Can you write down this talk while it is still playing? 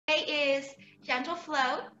is gentle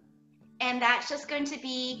flow, and that's just going to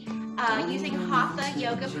be using Hatha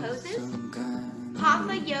yoga poses.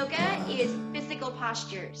 Hatha yoga is physical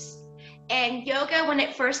postures. And yoga, when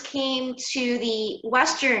it first came to the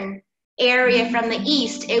Western area from the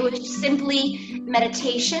East, it was simply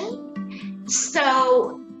meditation.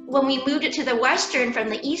 So when we moved it to the Western from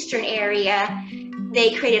the Eastern area,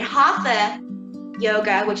 they created Hatha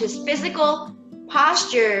yoga, which is physical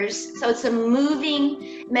postures. So it's a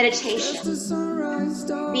moving meditation.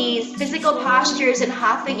 These physical postures in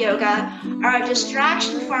Hatha yoga are a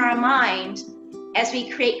distraction for our mind as we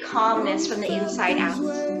create calmness from the inside out.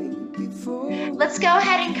 Let's go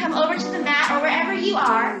ahead and come over to the mat or wherever you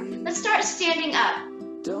are. Let's start standing up.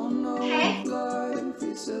 Okay? Go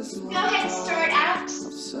ahead and start out.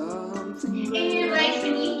 In your legs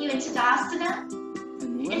beneath you in Tadasana.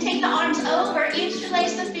 And take the arms over.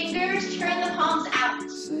 Interlace the fingers. Turn the palms out.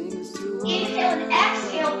 Inhale and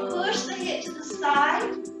exhale. Push the hip to the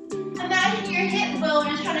side. Imagine your hip bone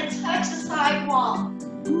is trying to touch the side wall.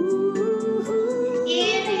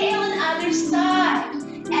 Inhale and other side.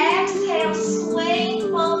 Exhale,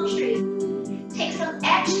 swaying palm tree. Take some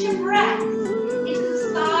extra breath into the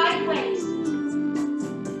side waist.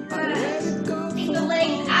 Good. Take the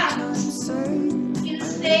legs out. Do the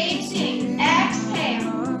same thing.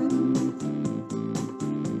 Exhale.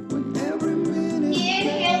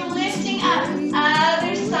 Inhale, lifting up.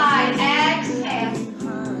 Other side. Exhale.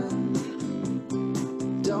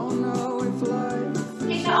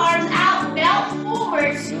 Take the arms out, belt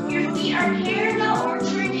forward. Your feet are parallel or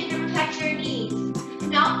turned in to protect your knees.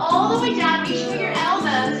 Now all the way down, reach for your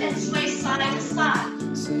elbows and sway side to side.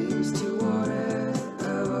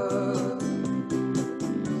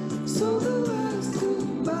 So the last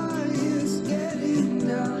goodbye is getting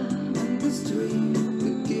down, and this dream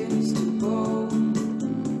begins to fall.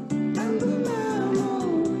 And the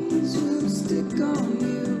memories will stick on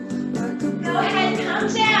you like a. Go ahead and come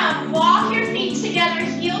down. Walk your feet together,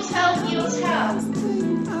 heel toe, heel toe.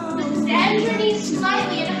 Bend your knees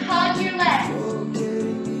slightly and hug your legs.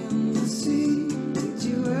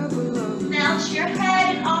 Melt your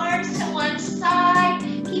head and arms to one side,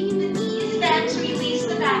 keeping the knees bent to release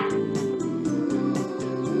the back.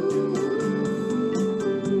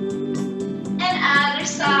 And other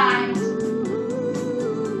side.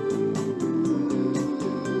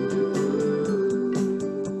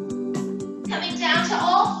 Coming down to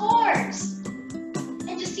all fours.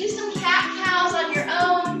 And just do some cat-cows on your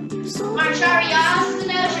own.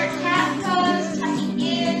 Marjariasanas, your cat pose, tucking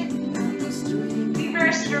in.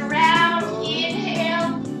 Reverse it around. Inhale.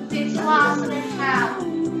 Uttanasana cow.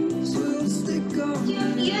 Do a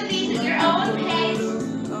few of these at your own pace,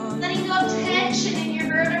 letting go of tension in your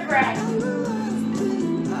vertebrae.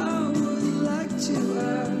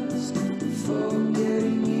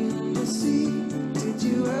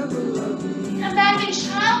 Come back in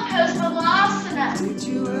child pose, Balasana.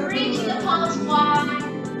 Reaching the palms wide.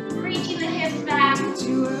 Reaching the hips back.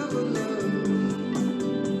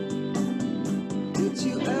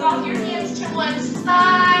 Walk your hands to one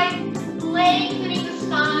side, lengthening the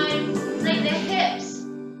spine, letting the hips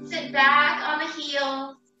sit back on the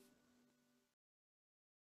heels.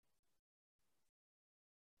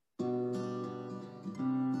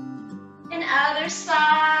 And other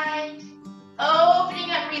side, opening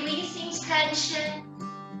up, releasing tension.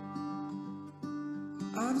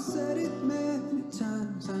 I've said it many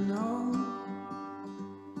times, I know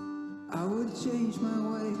I would change my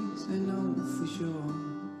ways, I know for sure.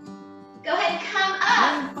 Go ahead and come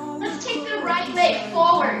up. Let's take the right leg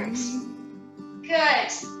forward.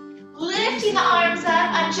 Good. Lifting the arms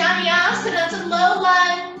up, Anjaneyasana to low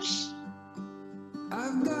lunge.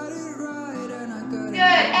 I've got it right and I got it.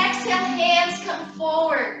 Good. Exhale, hands come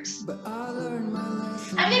forward. But I learned my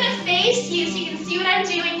lesson. I'm going to face you so you can see what I'm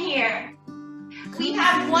doing here. We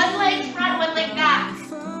have one leg front, one leg back.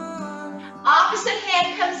 Opposite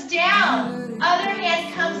hand comes down, other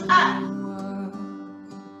hand comes up.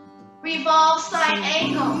 Revolve side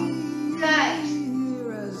angle. Good.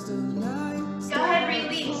 Go ahead,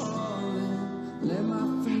 release.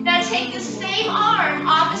 Now take the same arm,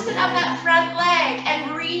 opposite of that front leg,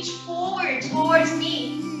 and reach forward towards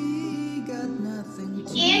me.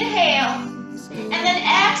 Inhale, and then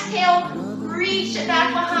exhale, reach it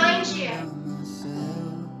back behind you.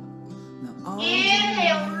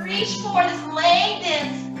 Inhale, reach forward, this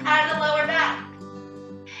lengthens out of the lower back.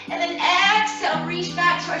 And then exhale, reach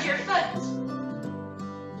back towards your foot.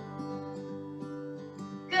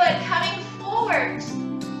 Good, coming forward.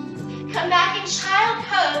 Come back in child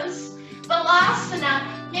pose, Balasana.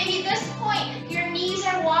 Maybe at this point, your knees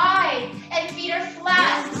are wide and feet are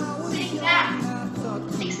flat, sitting back.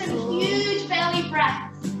 Take some huge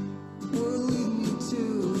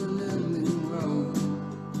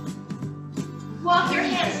walk your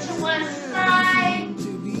hands to one side,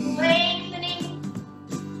 lengthening.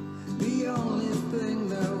 The only thing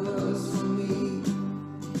that was for me.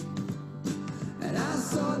 And I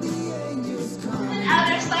saw the angels come. And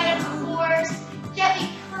other side of the horse, gently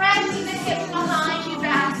pressing the hips behind you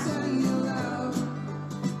back.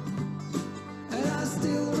 And I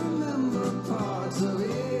still remember parts of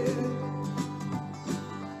it.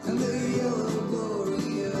 And the yellow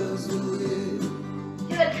glorious were lit.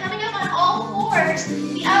 Good. Coming up on all fours,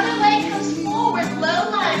 the other leg comes forward, low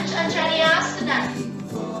lunge, Anjaneyasana.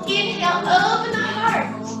 Inhale, open the heart.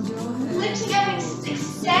 Lifting up,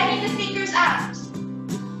 extending the fingers out.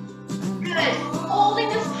 Good. Holding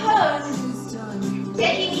this pose.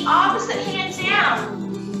 Taking the opposite hand down.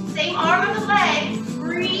 Same arm on the leg,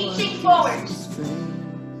 reaching forward.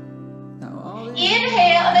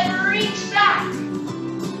 Inhale, and then reach back.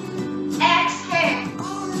 Exhale.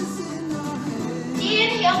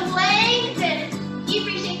 Inhale, lengthen. Keep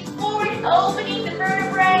reaching forward, opening the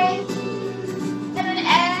vertebrae. And then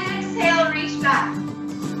exhale, reach back.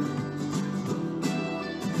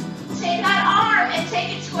 Take that arm and take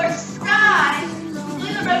it towards the sky. Do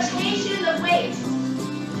the rotation of the waist.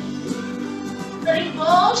 Letting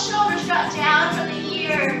both shoulders drop down from the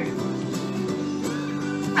ears.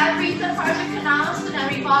 Adrika Parjakonasana,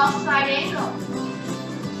 revolve side angle.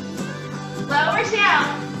 Lower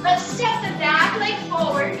down. Let's step the back leg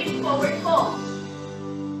forward in forward fold.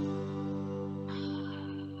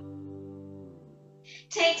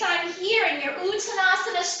 Take time here in your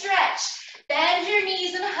Uttanasana stretch. Bend your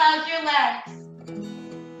knees and hug your legs.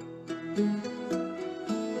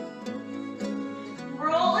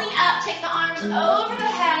 Rolling up, take the arms over the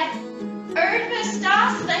head. Urdhva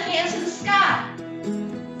Sthasana, hands in the sky.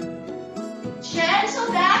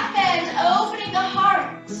 Gentle back bend, opening the heart.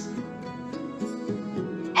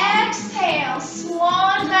 Exhale,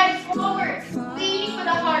 swan dive forward, leading for the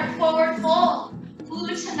heart, forward fold.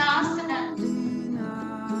 Uttanasana.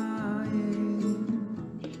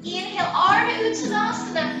 Inhale, Ardha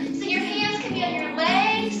Uttanasana. So your hands can be on your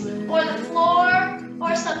legs or the floor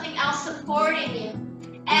or something else supporting you.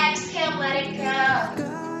 Exhale, let it go.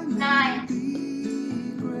 Nice.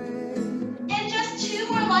 And just two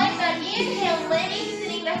more like that. Inhale,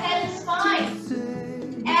 lengthening the head and spine.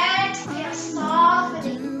 Exhale,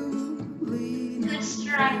 softening. Good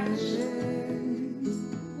stretch.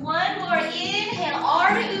 One more. Inhale,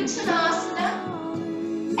 Ardha Uttanasana.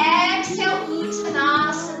 Exhale,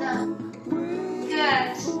 Uttanasana.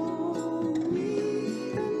 Good.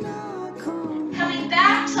 Coming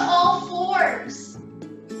back to all fours.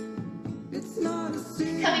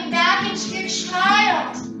 Coming back into your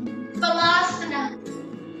child. Balasana.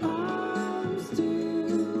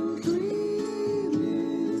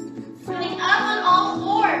 Coming up on all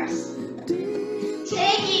fours.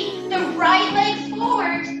 Taking the right leg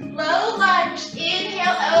forward. Low lunge.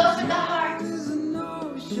 Inhale, open the heart.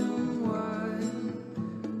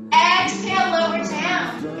 Exhale, lower down.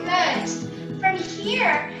 Good. From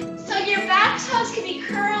here, so your back toes can be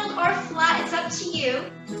curled or flat. It's up to you.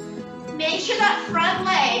 Make sure that front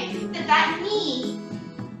leg, that knee,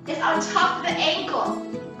 is on top of the ankle.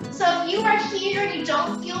 So if you are here and you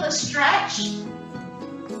don't feel the stretch,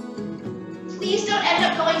 please don't end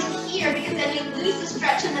up going to here because then you lose the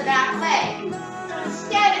stretch in the back leg. So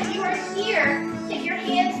instead, if you are here, take your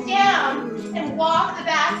hands down and walk the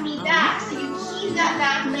back knee back so you keep that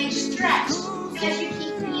back leg stretched as you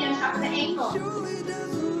keep the knee on top of the ankle.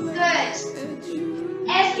 Good.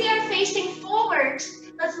 As we are facing forward,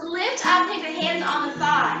 let's lift up, take the hands on the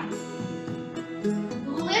thigh.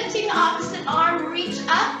 Lifting the opposite arm, reach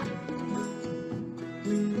up.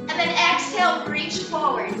 And then exhale, reach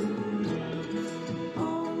forward.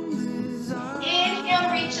 Inhale,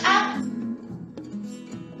 reach up.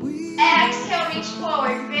 Exhale, reach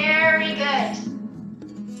forward. Very good.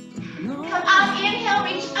 Come up, inhale,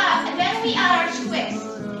 reach up, and then we add our twist.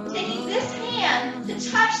 Taking this hand to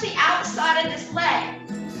touch the outside of this leg.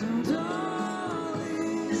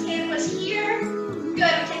 This hand was here. Good,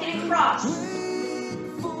 we take it across.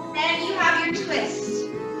 Then you have your twist.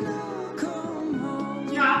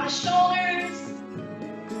 Drop the shoulders.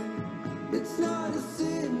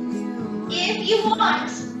 If you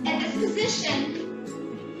want, in this position,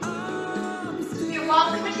 you're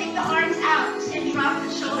welcome to take the arms out and drop the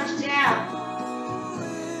shoulders down.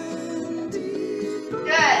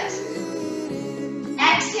 Good.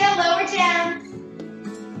 Exhale, lower down.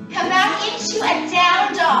 Come back into a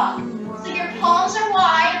down dog. So your palms are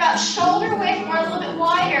wide, about shoulder width or a little bit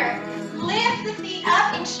wider. Lift the feet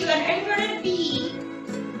up into an inverted V.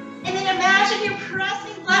 And then imagine you're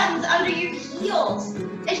pressing buttons under your heels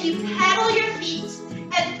as you pedal your feet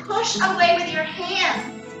and push away with your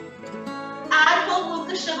hands. Adho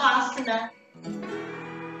Mukha Shavasana.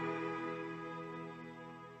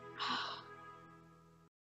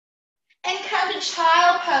 And come to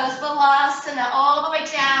child pose, Balasana, all the way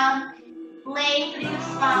down, lengthening the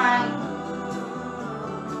spine.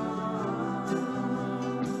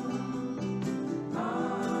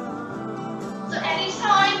 So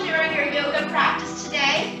anytime during your yoga practice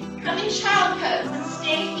today, come in child pose and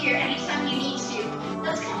stay here anytime you need to.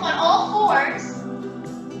 Let's come on all fours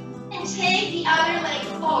and take the other leg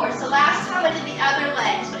forward. So last time I did the other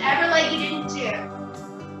legs, whatever leg you didn't do.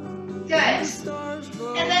 Good.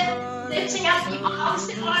 And then lifting up the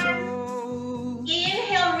opposite arm.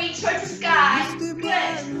 Inhale, reach towards the sky.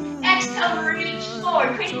 Good. Exhale, reach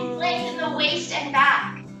forward, creating length in the waist and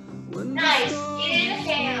back. Nice.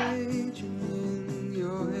 Inhale.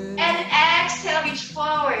 And exhale, reach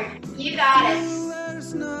forward. You got it.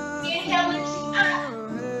 Inhale, lifting up.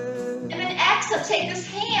 And then exhale, take this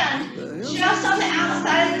hand just on the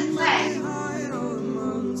outside of this leg.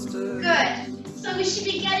 Good. So we should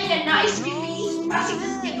be getting a nice release, pressing the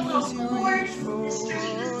skin a little forward, and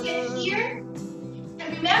stretching the skin here.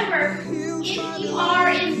 And remember, if you are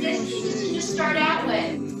in this position to start out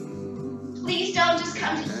with, please don't just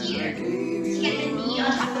come to here to get the knee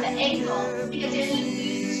on top of the ankle, because then you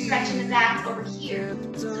lose the stretch in the back over here.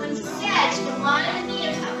 So instead, to align the knee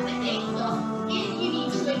on top of the ankle, if you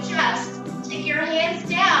need to adjust, take your hands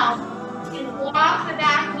down and walk the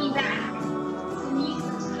back knee back. The knees to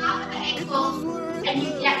the top of the ankle, and you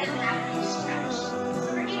get the back knee stretch. So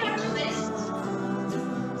we're going to twist.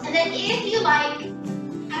 And then if you like,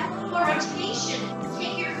 after more rotation,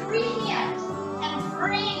 take your free hand and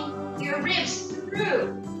bring your ribs through.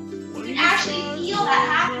 You can actually feel that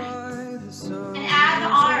happening. And add the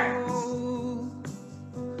arms.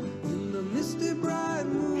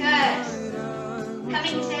 Good.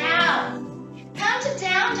 Coming down. Come to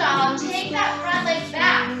down dog. Take that front leg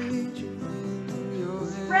back.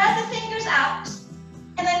 Spread the fingers out.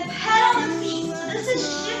 And then pedal the feet. So this is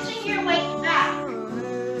shifting your weight back.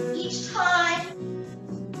 Each time,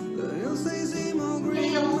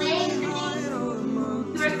 getting a lengthening.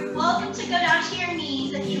 You're welcome to go down to your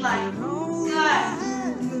knees if you like. Good.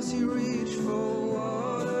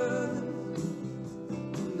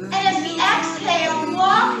 And as we exhale,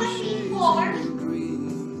 walk the feet forward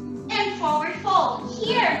and forward fold.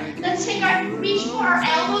 Here, let's take reach for our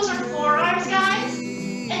elbows or forearms, guys,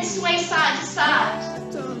 and sway side to side.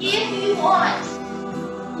 If you want,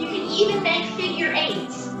 you can even make figure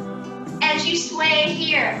eights as you sway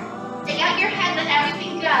here. Take out your head, let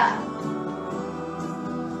everything go.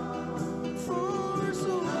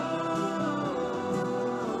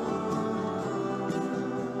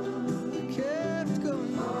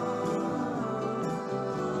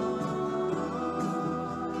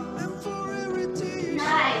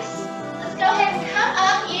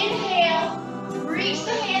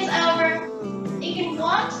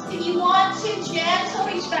 If you want to, gentle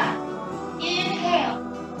reach back. Inhale.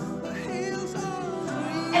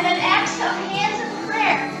 And then exhale, hands in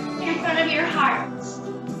prayer in front of your heart.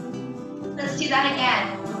 Let's do that again.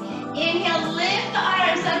 Inhale, lift the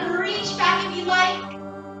arms up, reach back if you like.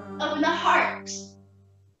 Open the heart.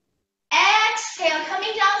 Exhale,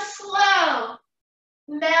 coming down slow.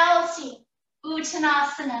 Melting.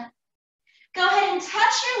 Uttanasana. Go ahead and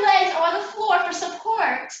touch your legs on the floor for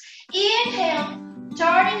support. Inhale.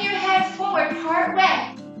 Darting your head forward part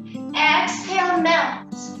way. Exhale,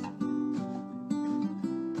 melt.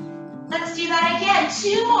 Let's do that again.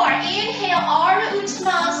 2 more. Inhale, Ardha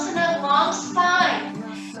Uttanasana, long spine.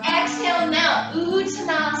 Exhale, melt.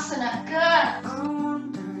 Uttanasana. Good.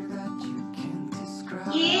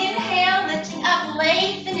 Inhale, lifting up,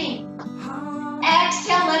 lengthening.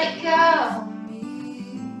 Exhale, let it go.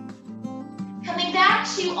 Coming back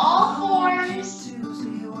to all fours.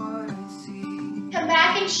 Come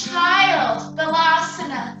back in child,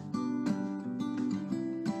 Balasana.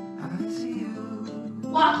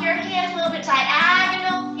 Walk your hands a little bit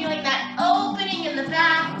diagonal, feeling that opening in the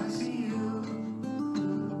back.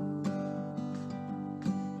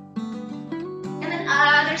 And then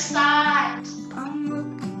other side.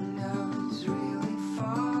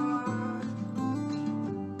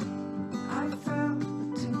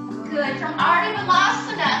 Good. From Ardha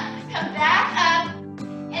Balasana, come back up.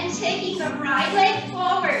 And taking the right leg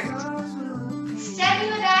forward. Stepping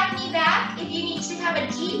the back knee back if you need to have a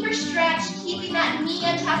deeper stretch, keeping that knee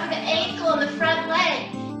on top of the ankle and the front leg.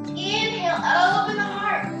 Inhale, open the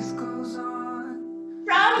heart.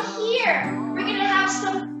 From here, we're going to have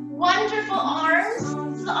some wonderful arms.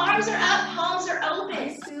 So the arms are up, palms are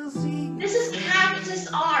open. This is cactus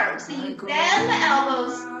arms. So you bend the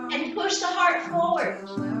elbows and push the heart forward.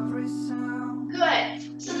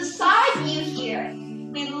 Good. So the side view here.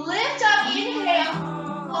 We lift up, inhale,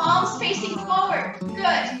 palms facing forward.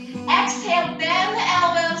 Good. Exhale, bend the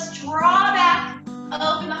elbows, draw back,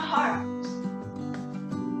 open the heart.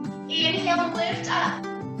 Inhale, lift up.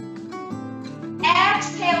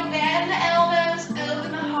 Exhale, bend the elbows,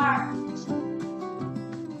 open the heart.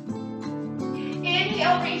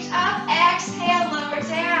 Inhale, reach up. Exhale, lower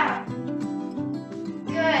down.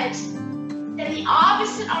 Good. Then the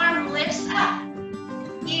opposite arm lifts up.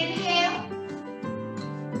 Inhale.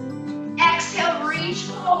 Exhale, reach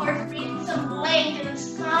forward, bring some length in the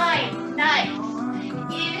spine. Nice.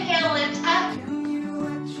 Inhale, lift up.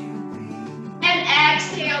 And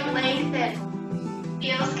exhale, lengthen.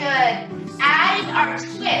 Feels good. Adding our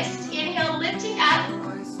twist. Inhale, lifting up.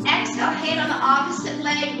 Exhale, hand on the opposite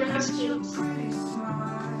leg, rotate.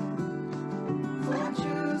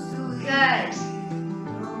 Good.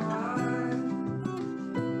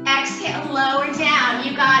 Exhale, lower down.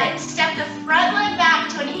 You got it. Step the front leg back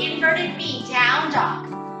to an inverted V, down dog.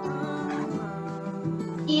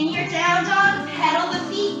 In your down dog, pedal the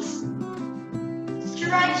feet.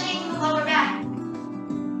 Stretching the lower back.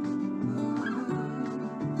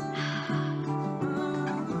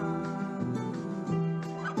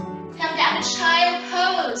 Come down to child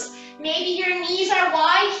pose. Maybe your knees are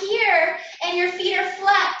wide here and your feet are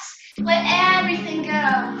flat. Let everything go.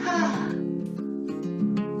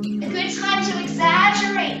 A good time to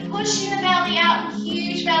exaggerate, pushing the belly out,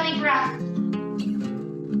 huge belly breath.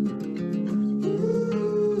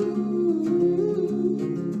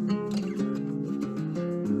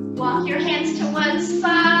 Walk your hands to one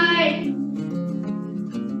side,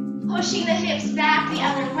 pushing the hips back the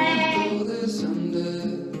other way.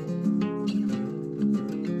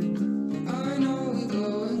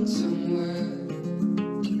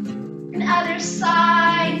 And other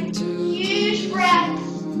side, huge breath.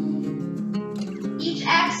 Each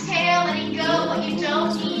exhale, letting go what you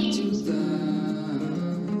don't need.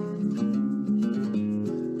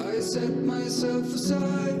 I set myself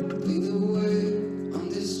aside, lead the way on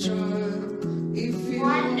this trial.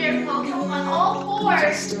 Wonderful. Come on, all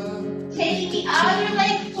fours. Taking the other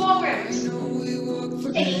leg forward.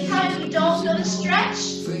 Taking time if you don't feel the stretch.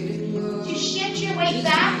 To shift your weight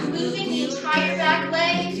back, moving the entire back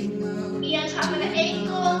leg. Be on top of the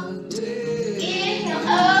ankle. Inhale,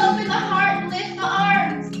 open the heart, lift the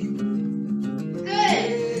arms.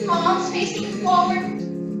 Good. Palms facing forward.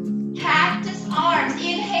 Cactus arms.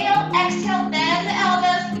 Inhale, exhale, bend the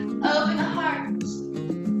elbows, open the heart.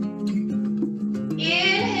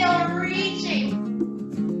 Inhale, reaching.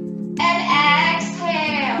 And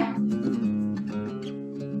exhale.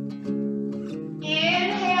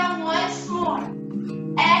 Inhale once more.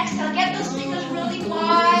 Exhale, get those fingers really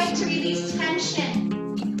wide to release tension.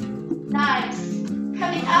 Nice.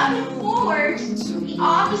 Coming up and forward, the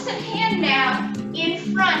opposite hand now in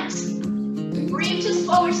front. Reaches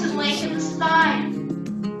forward to lengthen the spine.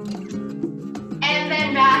 And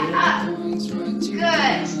then back up.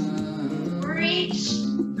 Good. Reach.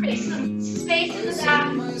 Create some space in the back.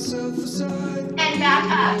 And back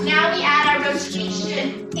up. Now we add our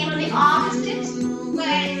rotation. Hand on the opposite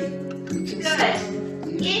leg. Good.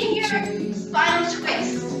 In your spinal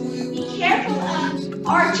twist, be careful of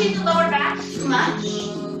arching the lower back too much.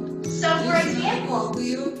 So for example,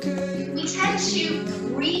 we tend to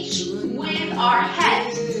reach with our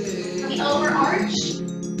head. We overarch.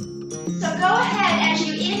 So go ahead as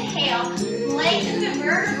you inhale, lengthen the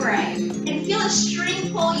vertebrae and feel a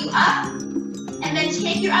string pull you up. And then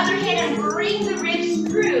take your other hand and bring the ribs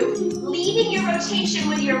through, leading your rotation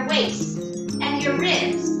with your waist and your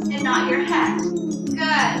ribs and not your head.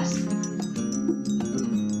 Good.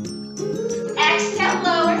 Exhale,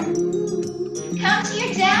 lower. Come to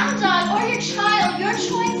your down dog or your child, your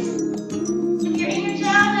choice. If you're in your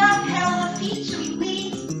down dog, pedal the feet, should we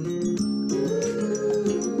please?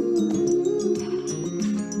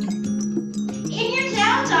 In your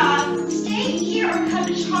down dog, stay here or come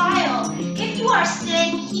to child. If you are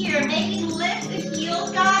staying here, maybe lift the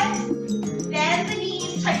heels, guys. Bend the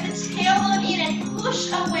knees, tuck the tailbone in and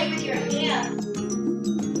push away with your hands.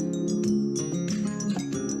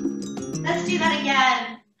 Let's do that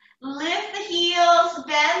again. Lift the heels,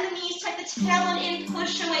 bend the knees, tuck the tailbone in,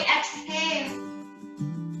 push away, exhale.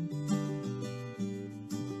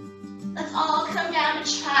 Let's all come down to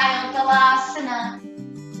Triangalasana.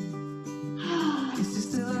 This is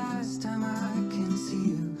the last time I can see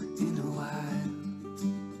you in a while.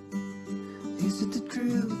 Is it the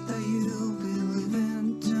truth that you'll be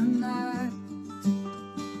living tonight?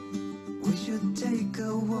 We should take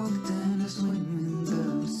a walk, then a swim in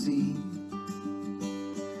the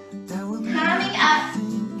Coming up.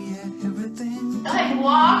 Go ahead and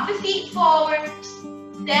walk the feet forward.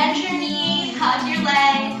 Bend your knees, hug your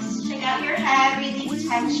legs. Check out your head, release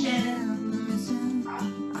tension.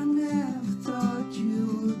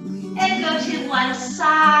 And go to one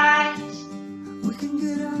side.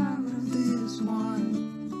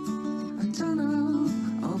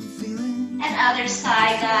 And other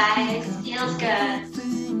side, guys. Feels good.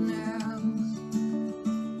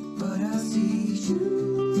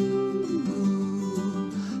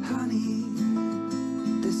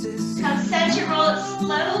 Come center, roll it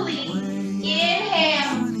slowly.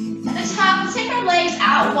 Inhale. At the top, take our legs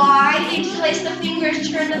out wide. Interlace the fingers,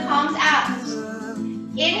 turn the palms out.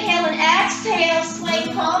 Inhale and exhale, sway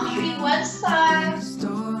palm tree one side.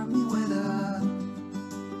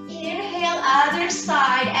 Inhale, other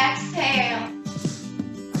side, exhale.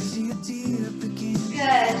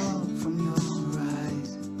 Good.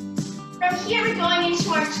 From here, we're going into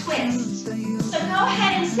our twist. So go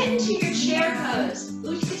ahead and sit into your chair pose,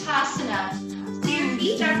 Utkatasana. So your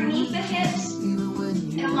feet are beneath the hips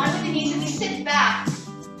and along with the knees as you sit back.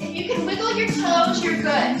 If you can wiggle your toes, you're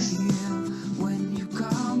good.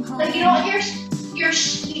 So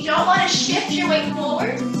you don't want to shift your weight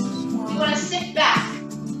forward. You want to sit back.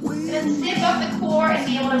 And then zip up the core and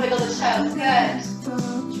be able to wiggle the toes. Good.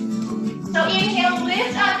 So inhale,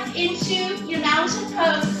 lift up into your mountain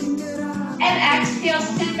pose. And exhale,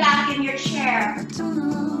 sit back in your chair.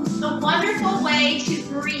 A wonderful way to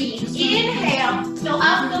breathe. Inhale, fill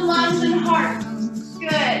up the lungs and heart.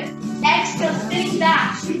 Good. Exhale, sitting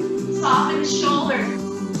back. Soften the shoulders.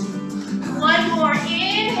 One more.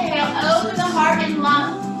 Inhale, open the heart and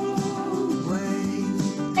lungs.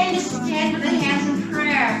 And just stand with the hands in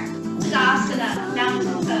prayer. Tadasana,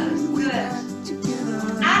 mountain pose. Good.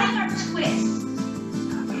 Adding our twist.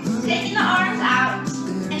 Taking the arms out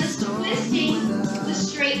and just twisting the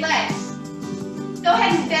straight legs. Go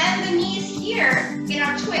ahead and bend the knees here in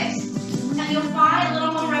our twist. And you'll find a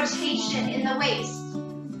little more rotation in the waist.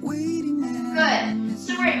 Good.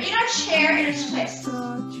 So we're in our chair in a twist.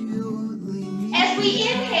 As we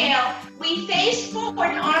inhale, we face forward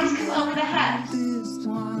and arms come over the head.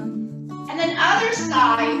 And then other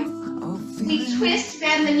side, we twist,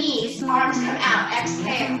 bend the knees, arms come out,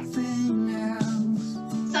 exhale.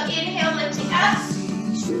 So inhale, lifting up.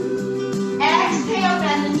 Exhale,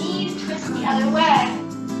 bend the knees, twist the other way.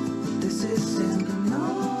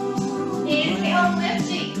 Inhale,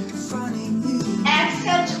 lifting.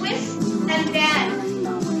 Exhale, twist and bend.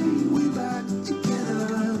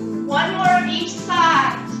 One more on each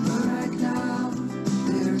side.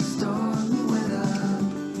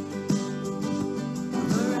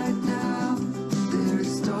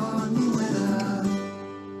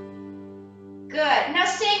 Good. Now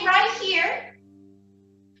staying right here.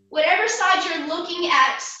 Whatever side you're looking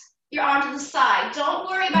at, your arm to the side. Don't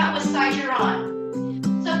worry about what side you're on.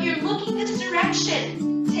 So if you're looking this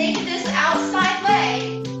direction, take this outside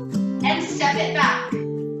leg and step it back.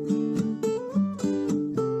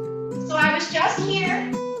 So I was just here,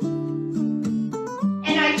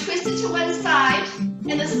 and I twisted to one side,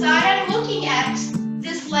 and the side I'm looking at,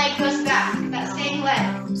 this leg goes back, that same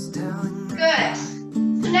leg. Good.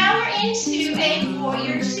 So now we're into a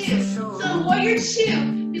warrior two. So in warrior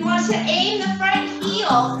two, we want to aim the front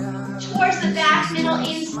heel towards the back middle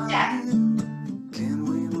instep.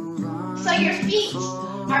 So your feet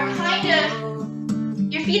are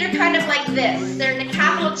kind of like this. They're in a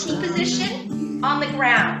capital T position on the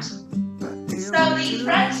ground. So the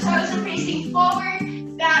front toes are facing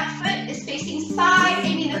forward, back foot is facing side,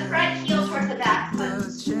 aiming the front heel towards the back foot.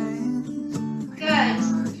 Good.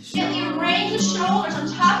 Gently arrange the shoulders on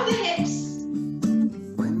top of the hips.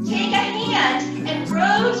 Take a hand and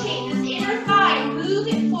rotate this inner thigh, move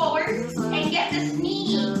it forward, and get this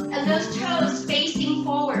knee and those toes facing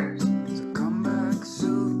forward.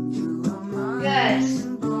 Good.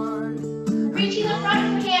 Reaching the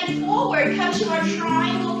front hand forward, come to our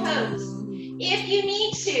triangle pose. If you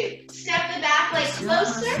need to, step the back leg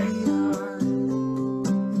closer.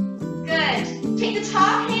 Good. Take the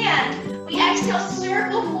top hand. We exhale,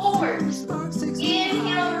 circle forward.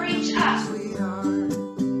 Inhale, reach up.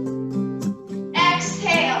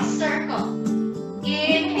 Exhale, circle.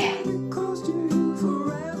 Inhale.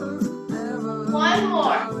 One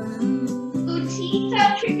more. Utthita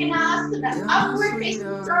Trikonasana, upward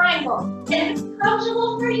facing triangle. And if it's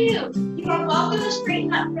comfortable for you, you are welcome to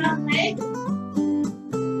straighten up front leg.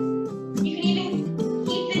 You can even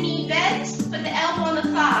keep the knee bent, put the elbow on the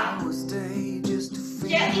thigh.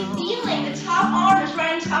 Gently feeling the top arm is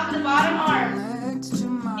right on top of the bottom arm.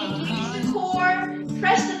 Engage the core,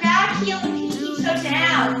 press the back heel and pinky toe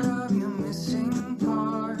down.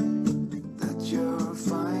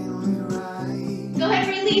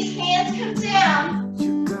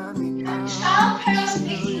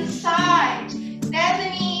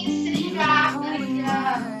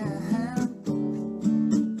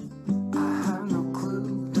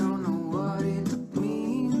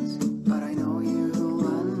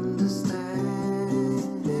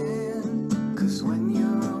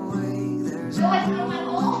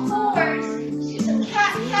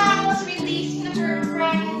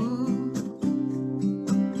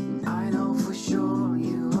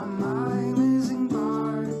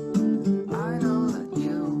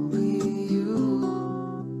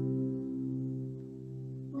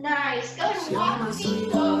 walk the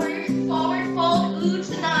feet forward, forward fold,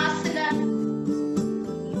 Uttanasana.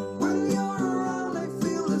 When you're around, I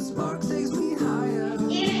feel the spark takes me higher.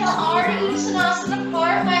 Inhale, Ardha Uttanasana,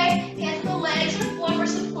 part way, hands on the legs or floor for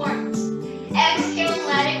support. Exhale,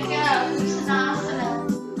 let it go, Uttanasana.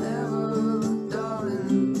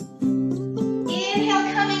 Inhale,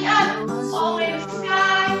 coming up, all the way to the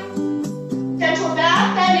sky. Gentle back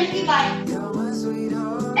bend if you like.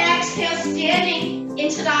 Exhale, standing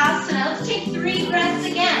into Tadasana. Let's take 3 breaths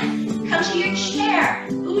again. Come to your chair,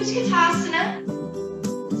 Utkatasana.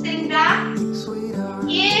 Sitting back.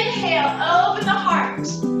 Inhale, open the heart,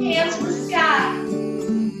 hands to the sky.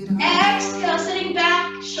 Exhale, sitting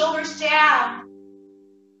back, shoulders down.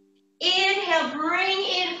 Inhale, bring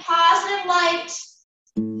in positive light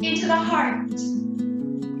into the heart.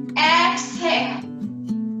 Exhale.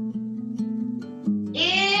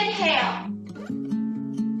 Inhale.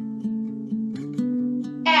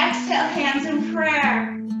 Exhale, hands in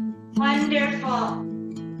prayer. Wonderful.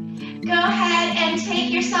 Go ahead and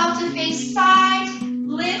take yourself to face side.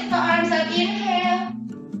 Lift the arms up, inhale.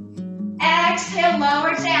 Exhale,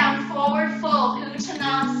 lower down, forward fold,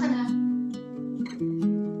 Uttanasana.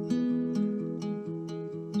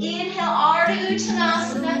 Inhale, Ardha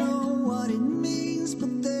Uttanasana.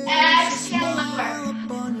 Exhale, lower.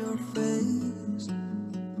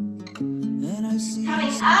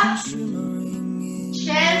 Coming up.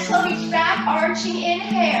 Gentle reach back, arching,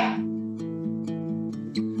 inhale.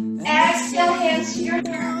 Exhale, hands to your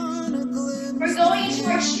ears. We're going into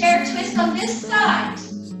our chair twist on this side.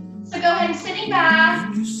 So go ahead and sitting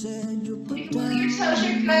back. You can move your toes,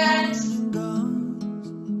 you're good.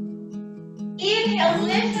 Inhale,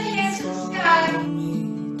 lift the hands to the sky.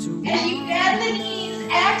 As you bend the knees,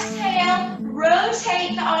 exhale,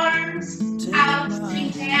 rotate the arms out,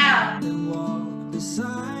 sitting down.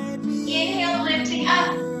 Inhale, lifting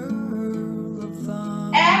up.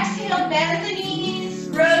 Exhale, bend the knees,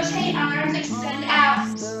 rotate arms, extend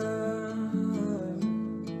out.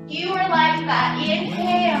 You are like that.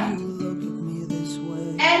 Inhale.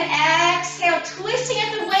 And exhale, twisting at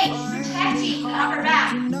the waist, protecting the upper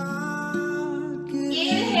back.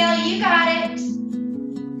 Inhale, you got it.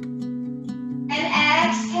 And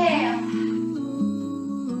exhale.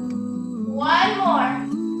 One more.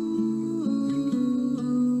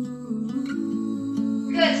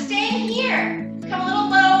 Good. Staying here. Come a little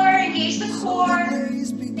lower, engage the core.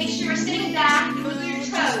 Make sure you're sitting back, move your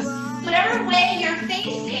toes. Whatever way you're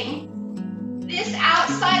facing, this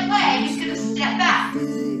outside leg is going to step back.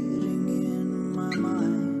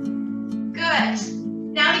 Good.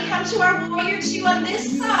 Now we come to our warrior 2 on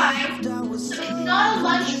this side. So it's not a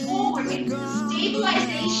lunge forward, it's a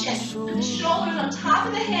stabilization of the shoulders on top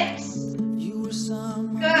of the hips.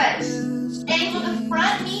 Good. Angle the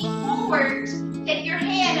front knee forward. Hit your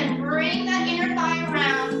hand and bring that inner thigh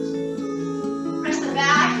around. Press the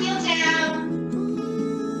back heel down.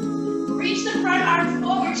 Reach the front arm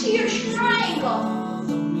forward to your triangle.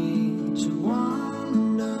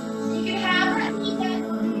 You can have that knee bent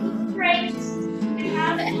straight. You can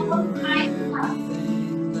have the elbow nice up.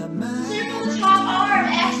 Circle the top arm.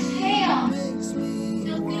 Exhale.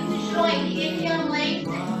 Feel good in the joint. Inhale and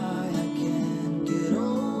lengthen.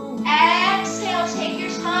 Exhale. Take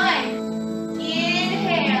your time.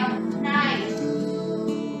 Inhale. Nice.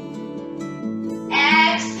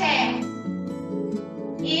 Exhale.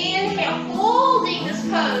 Inhale, holding this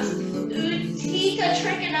pose, Utthita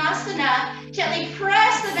Trikonasana. Gently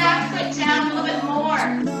press the back foot down a little bit more.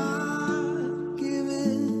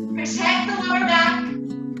 Protect the lower back,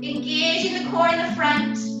 engaging the core in the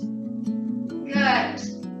front. Good.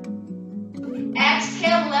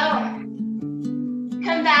 Exhale, lower.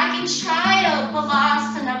 Come back in Child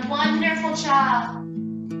Balasana. Wonderful job.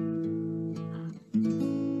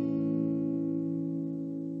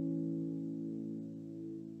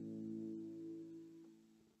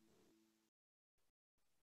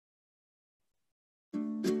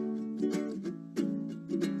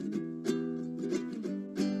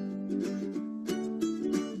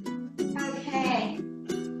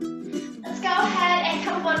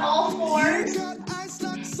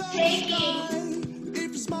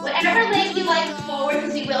 Whatever leg you like forward,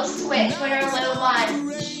 because you will switch when you're a low lunge.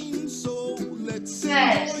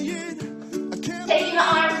 Good. Taking the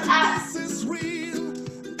arms up.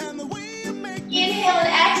 Inhale and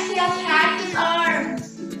exhale, cactus arms.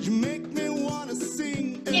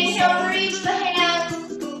 Inhale, reach the hands.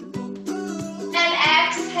 And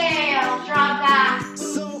exhale, draw back.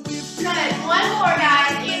 Good. One more,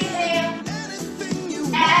 guys. Inhale.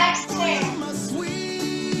 Exhale.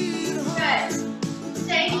 Good.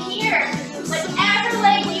 Stay here. Whatever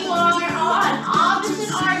leg you are on,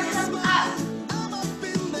 opposite arm comes up.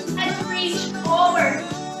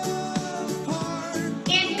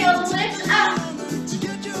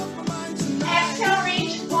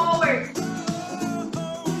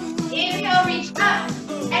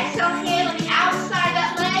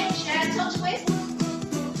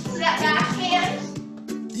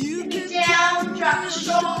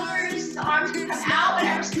 shoulders. The arms can come out,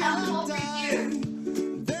 whatever's comfortable for you.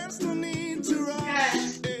 Good.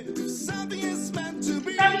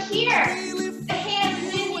 From here, the hands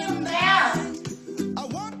inhale down.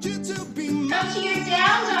 Come to your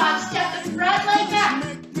down dog. Step the front leg back.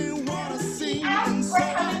 Out or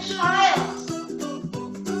come in child.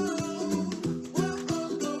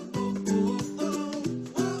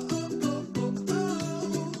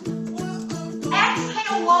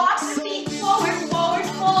 Exhale, walk the feet forward, forward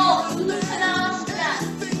fold. Uttanasana.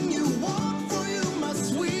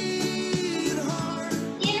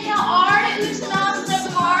 Inhale, Ardha Uttanasana,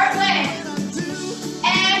 part way.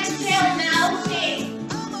 Exhale, melting.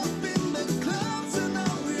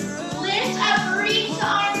 Lift up, reach the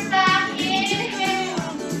arms back. Inhale.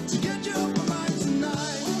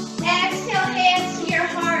 Exhale, hands to your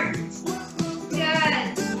heart. Good.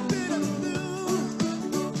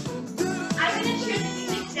 I'm going to turn the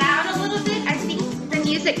music down a little bit. I think the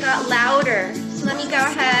music got louder. So let me go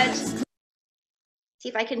ahead, see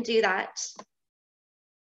if I can do that.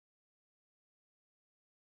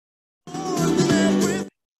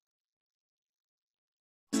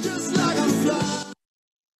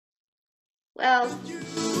 Well,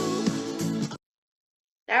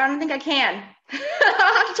 I don't think I can.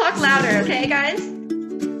 I'll have to talk louder, okay, guys?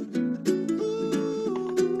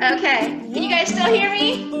 Okay, can you guys still hear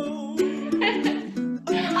me?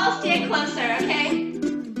 I'll stand closer, okay?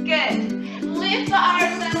 Good. Lift the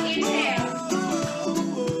arms up, inhale.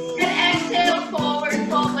 And exhale, forward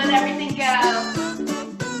fold, let everything go.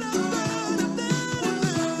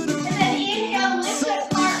 And then inhale, lift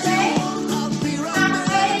up, heart rate. Heart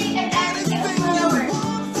rate, and exhale, forward.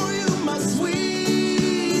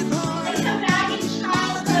 And come back in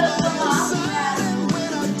child pose,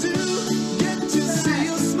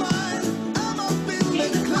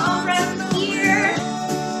 take a small breath here.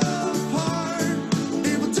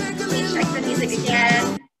 Check the music again.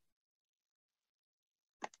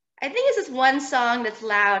 I think it's just one song that's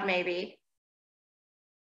loud, maybe.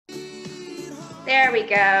 There we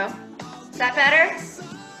go. Is that better?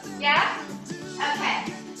 Yeah?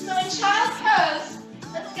 Okay. So in child pose,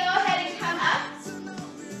 let's go ahead and come up.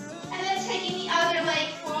 And then taking the other leg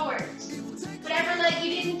forward. Whatever leg you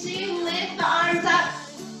didn't do, lift the arms up.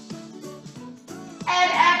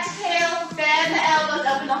 And exhale, bend the elbows,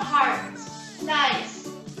 open the heart. Nice.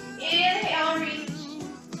 Inhale, reach.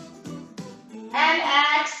 And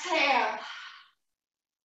exhale.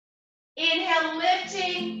 Inhale,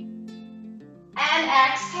 lifting. And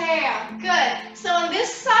exhale. Good. So on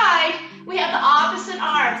this side, we have the opposite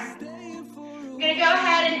arm. We're going to go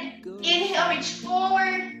ahead and inhale, reach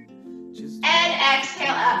forward. And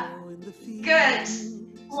exhale up. Good.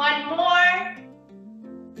 One more.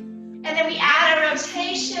 And then we add a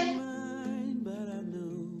rotation.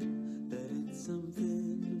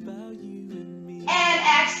 And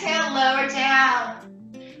exhale, lower down.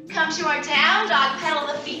 Come to our down dog, pedal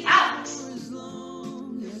the feet out.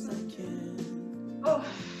 Oh.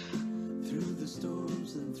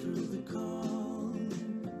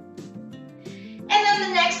 And then the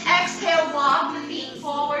next exhale, walk the feet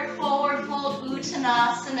forward, forward, fold,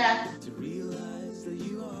 Uttanasana.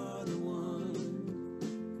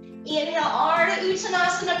 Inhale, Ardha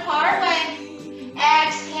Uttanasana, part way.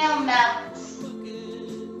 Exhale, melt.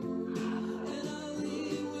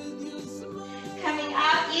 Coming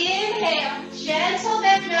up, inhale, gentle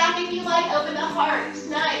bend back if you like, open the heart,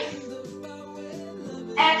 nice.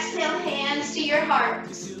 Exhale, hands to your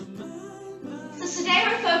heart. So today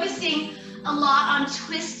we're focusing a lot on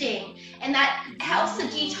twisting, and that helps to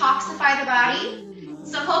detoxify the body.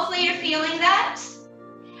 So hopefully you're feeling that.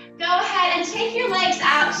 Go ahead and take your legs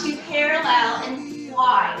out to parallel and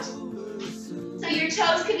wide. So your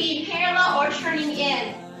toes could be parallel or turning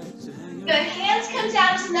in. Good, hands come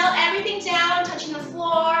down to melt everything down, touching the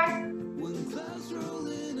floor.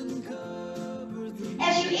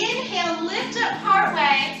 As you inhale, lift up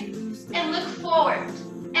partway and look forward.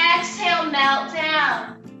 Exhale, melt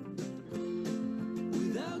down.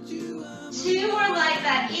 Two more like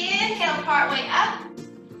that. Inhale, partway up.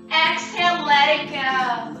 Exhale, let it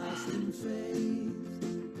go.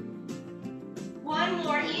 One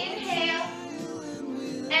more, inhale.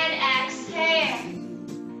 And exhale.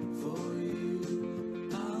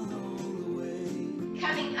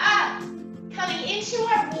 Coming up, coming into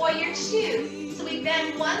our warrior two. So we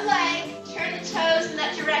bend one leg, turn the toes in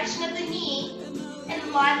that direction of the knee,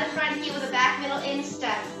 and line the front heel with a back middle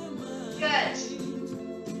instep. Good.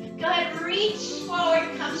 Go ahead, reach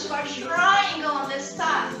forward, come to our triangle on this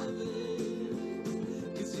side.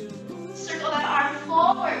 Circle that arm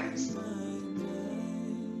forward.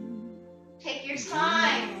 Take your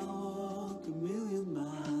time.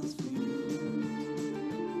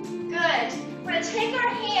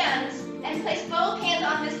 place both hands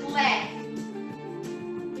on this leg.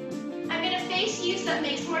 I'm going to face you so that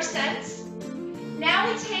makes more sense.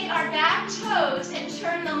 Now we take our back toes and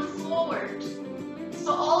turn them forward.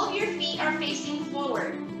 So all of your feet are facing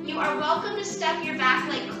forward. You are welcome to step your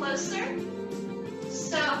back leg closer.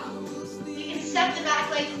 So you can step the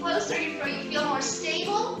back leg closer so you feel more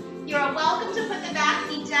stable. You are welcome to put the back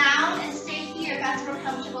knee down and stay here if that's more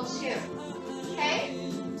comfortable too. Okay?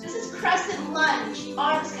 This is crescent lunge.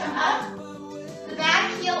 Arms come up. The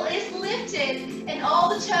back heel is lifted and all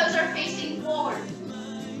the toes are facing forward.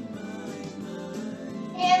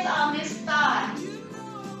 Hands on this thigh.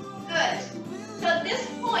 Good. So at this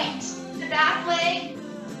point, the back leg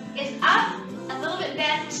is up, a little bit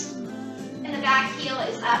bent, and the back heel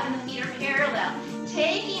is up and the feet are parallel.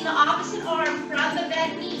 Taking the opposite arm from the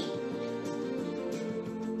bent knee.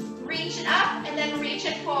 Reach it up and then reach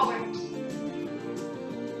it forward.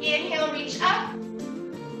 Inhale, reach up.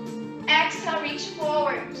 Exhale, reach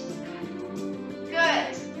forward.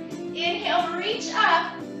 Good. Inhale, reach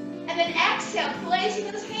up. And then exhale,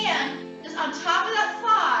 placing this hand just on top of that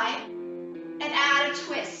thigh and add a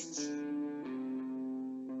twist.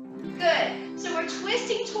 Good. So we're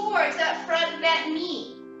twisting towards that front bent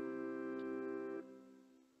knee.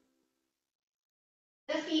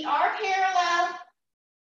 The feet are parallel.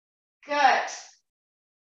 Good.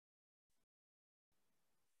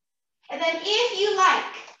 And then if you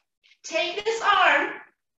like, take this arm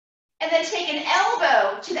and then take an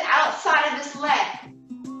elbow to the outside of this leg.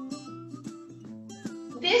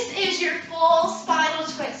 This is your full spinal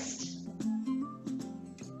twist.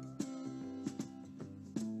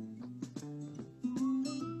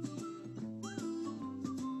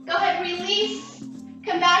 Go ahead, release.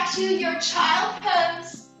 Come back to your child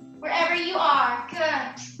pose, wherever you are. Good.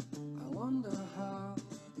 I wonder how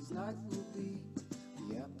this night will be.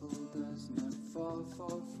 The apple does not fall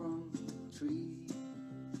far from the tree.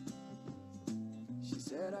 She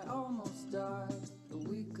said I almost died a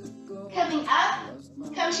week ago. Coming up,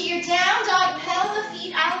 come to your down dog, pedal the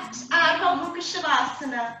feet out, Ardha Mukha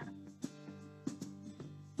Shavasana.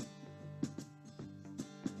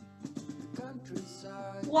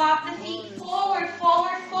 Countryside. Walk the feet forward,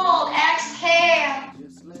 forward fold. Exhale.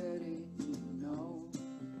 Just letting you know.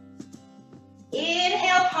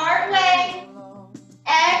 Inhale, part way.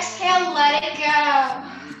 Exhale, let it go.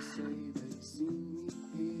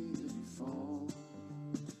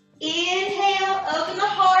 Inhale, open the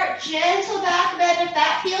heart, gentle back bend if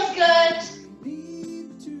that feels good.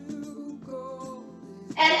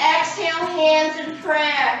 And exhale, hands in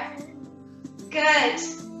prayer. Good.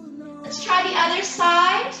 Let's try the other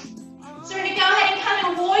side. So we're going to go ahead and come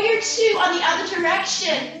in warrior two on the other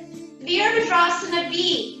direction. Virabhadrasana B.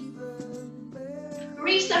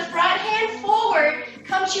 Reach the front hand forward,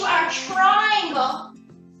 come to our triangle.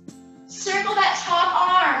 Circle that top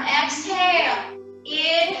arm, exhale.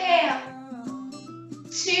 Inhale.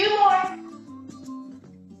 Two more.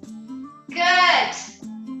 Good.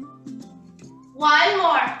 One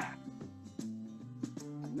more.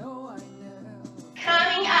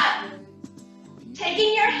 Coming up.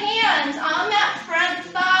 Taking your hands on that front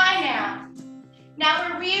thigh now. Now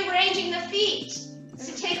we're rearranging the feet.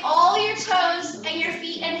 So take all your toes and your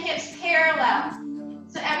feet and hips parallel.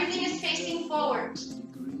 So everything is facing forward.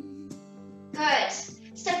 Good.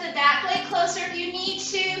 Step the back leg closer if you need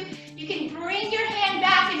to. You can bring your hand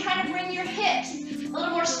back and try to bring your hips a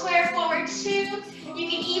little more square forward too. You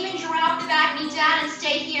can even drop the back knee down and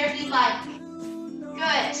stay here if you like.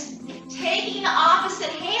 Good. Taking the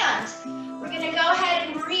opposite hand, we're going to go ahead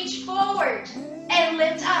and reach forward and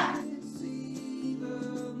lift up.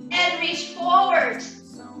 And reach forward,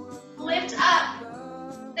 lift up.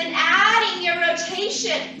 Then adding your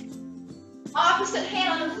rotation. Opposite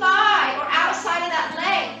hand on the thigh or outside of that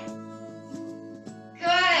leg.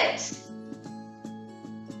 Good.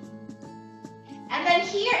 And then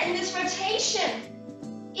here in this rotation,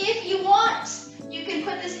 if you want, you can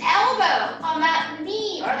put this elbow on that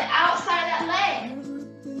knee or the outside of that leg.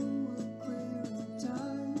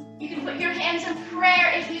 You can put your hands in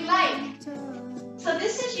prayer if you like. So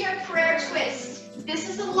this is your prayer twist. This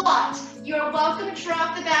is a lot. You're welcome to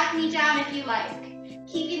drop the back knee down if you like.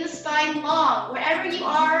 Keeping the spine long. Wherever you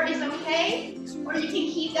are is okay, or you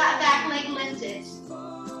can keep that back leg lifted.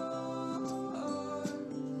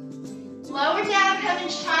 Lower down, come in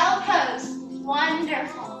child pose.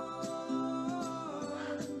 Wonderful.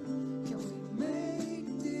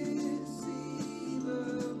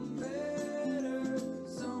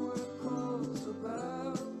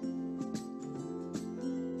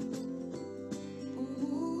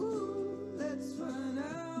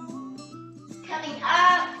 Coming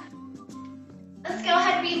up. Let's go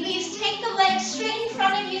ahead and release. Take the leg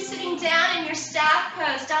sitting down in your staff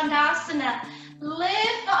pose, Dandasana.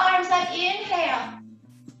 Lift the arms up, inhale.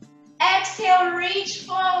 Exhale, reach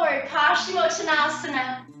forward,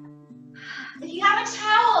 Paschimottanasana. If you have a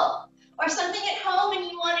towel or something at home and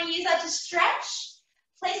you want to use that to stretch,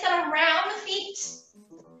 place that around the feet.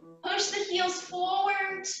 Push the heels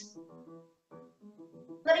forward.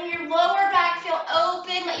 Letting your lower back feel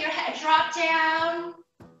open, let your head drop down.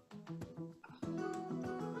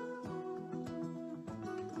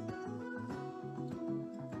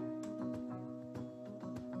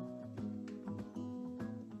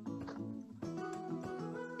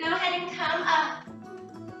 Go ahead and come up.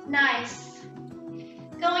 Nice.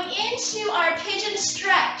 Going into our pigeon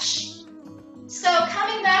stretch. So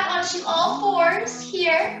coming back onto all fours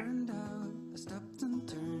here.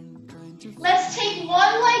 Let's take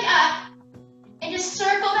one leg up and just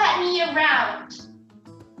circle that knee around.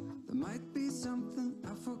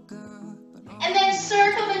 And then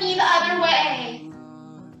circle the knee the other way.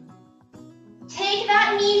 Take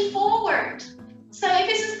that knee forward. So if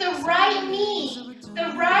this is the right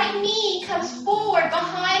knee comes forward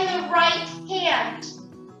behind the right hand.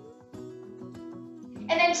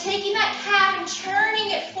 And then taking that calf and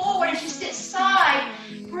turning it forward as you sit side,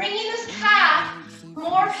 bringing this calf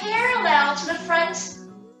more parallel to the front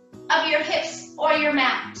of your hips or your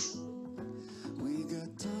mat.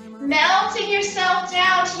 Melting yourself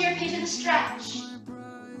down to your pigeon stretch.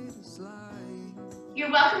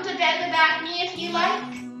 You're welcome to bend the back knee if you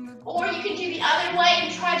like, or you can do the other way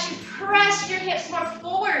and try to press your hips more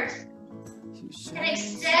forward and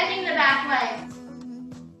extending the back leg.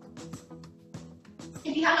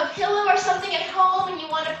 If you have a pillow or something at home and you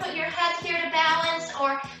want to put your head here to balance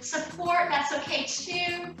or support, that's okay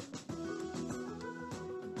too.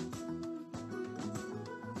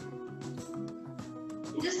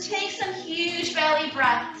 And just take some huge belly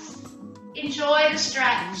breaths. Enjoy the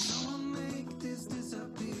stretch.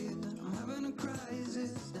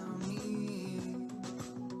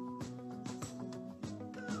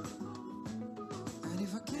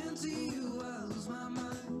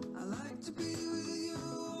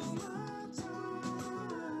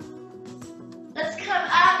 Let's come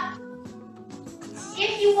up.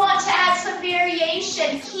 If you want to add some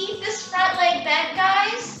variation, keep this front leg bent,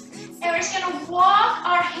 guys. And we're just going to walk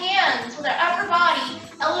our hands with our upper body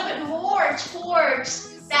a little bit more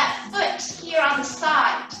towards that foot here on the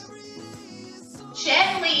side.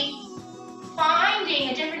 Gently finding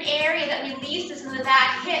a different area that releases in the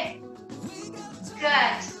back hip.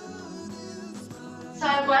 Good. So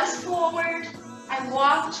I was forward. I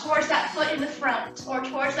walked towards that foot in the front or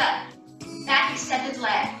towards that back extended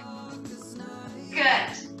leg. Good.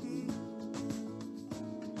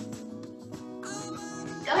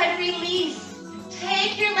 Go ahead and release.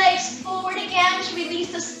 Take your legs forward again to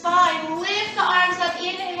release the spine. Lift the arms up,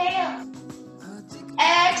 inhale.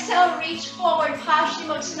 Exhale, reach forward,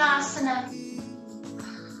 Paschimottanasana.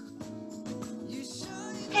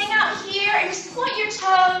 Hang out here and just point your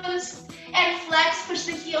toes and flex, push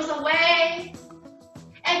the heels away.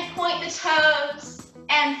 And point the toes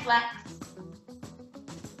and flex.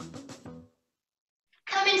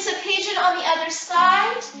 Come into pigeon on the other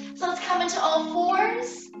side. So let's come into all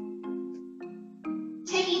fours.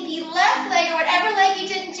 Taking the left leg or whatever leg you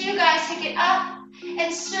didn't do, guys, take it up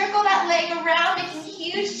and circle that leg around, making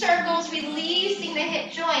huge circles, releasing the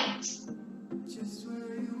hip joint.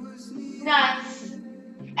 Nice.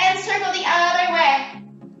 And circle the other way.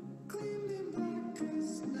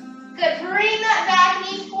 Good. Bring that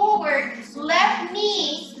back knee forward. Left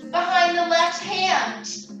knee behind the left hand.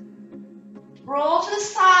 Roll to the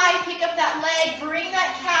side, pick up that leg, bring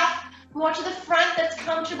that calf more to the front that's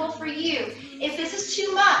comfortable for you. If this is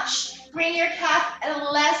too much, bring your calf at a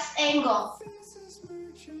less angle.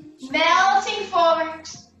 Melting forward.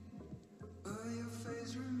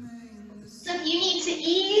 So if you need to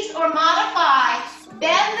ease or modify,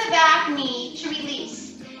 bend the back knee to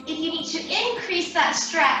release. If you need to increase that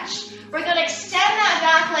stretch, we're going to extend that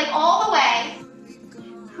back leg all the way.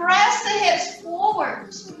 Press the hips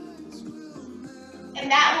forward. And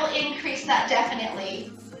that will increase that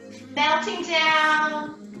definitely. Melting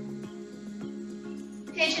down.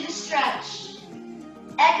 Pigeon stretch.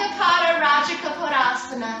 Ekapada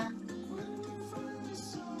Rajakapotasana.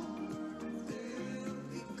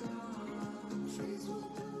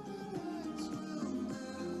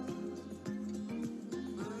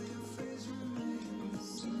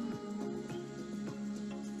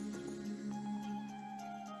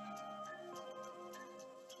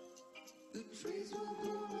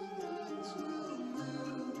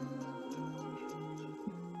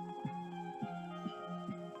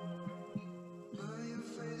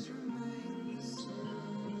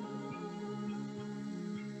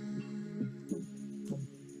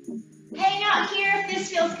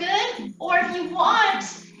 feels good. Or if you want,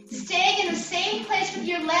 staying in the same place with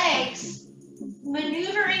your legs,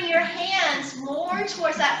 maneuvering your hands more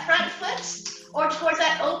towards that front foot or towards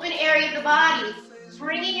that open area of the body.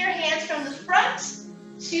 Bringing your hands from the front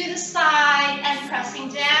to the side and pressing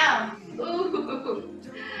down. Ooh.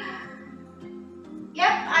 Yep,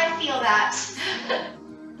 I feel that.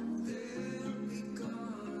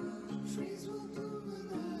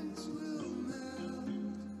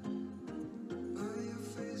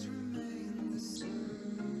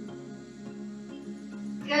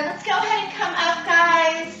 Good, let's go ahead and come up,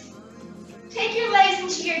 guys. Take your legs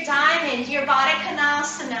into your diamond, your Baddha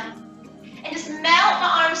Konasana, and just melt the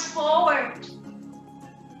arms forward.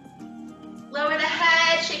 Lower the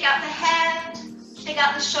head, shake out the head, shake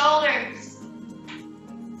out the shoulders.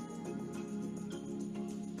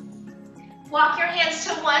 Walk your hands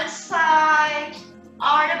to one side,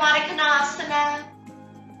 Ardha Baddha Konasana.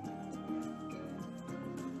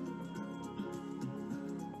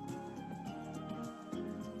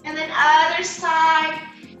 And then other side,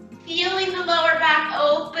 feeling the lower back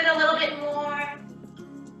open a little bit more.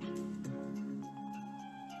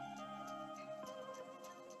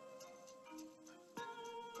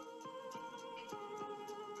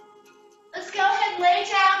 Let's go ahead and lay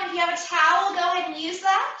down. If you have a towel, go ahead and use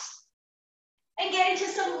that. And get into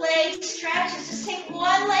some leg stretches. Just take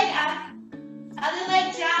one leg up, other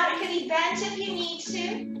leg down. It can be bent if you need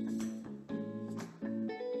to.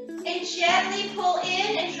 And gently pull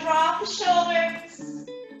in and drop the shoulders.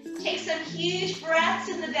 Take some huge breaths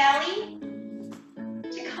in the belly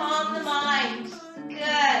to calm the mind.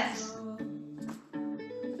 Good.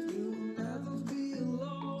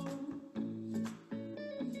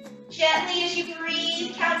 Gently as you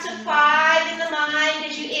breathe, count to 5 in the mind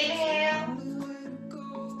as you inhale.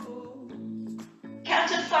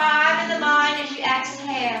 Count to 5 in the mind as you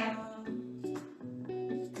exhale.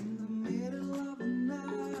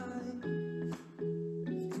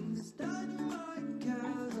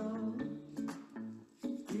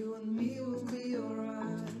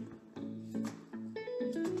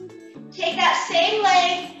 Take that same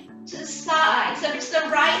leg to the side. So if it's the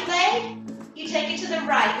right leg, you take it to the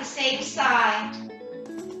right, the same side.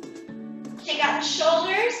 Shake out the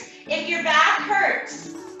shoulders. If your back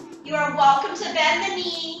hurts, you are welcome to bend the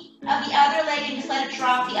knee of the other leg and just let it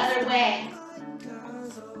drop the other way.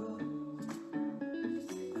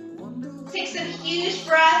 Take some huge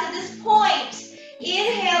breath at this point.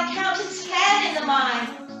 Inhale, count to 10 in the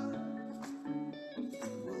mind.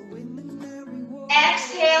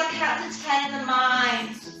 Exhale, count to 10 in the mind.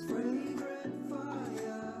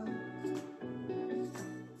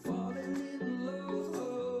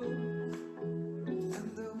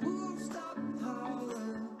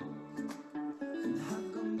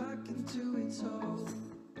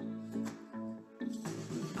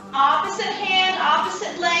 Opposite hand,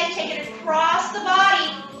 opposite leg, take it across the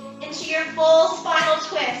body into your full spinal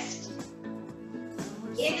twist.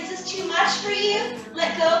 If this is too much for you,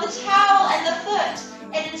 let go of the towel and the foot,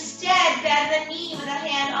 and instead bend the knee with a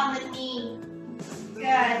hand on the knee.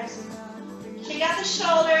 Good. Shake out the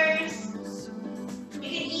shoulders. You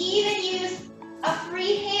can even use a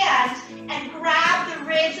free hand and grab the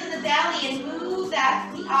ribs and the belly and move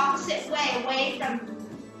that the opposite way, away from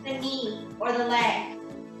the knee or the leg.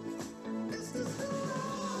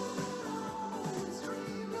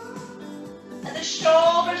 Let the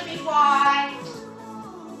shoulders be wide.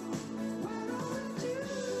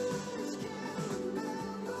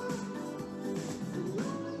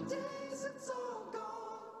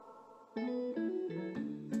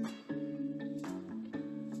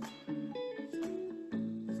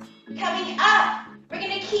 Coming up, we're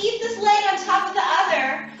going to keep this leg on top of the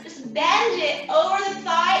other. Just bend it over the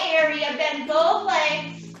thigh area. Bend both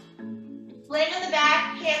legs. Lay on the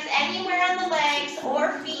back, hands anywhere on the legs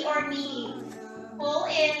or feet or knees. Pull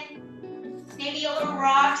in, maybe a little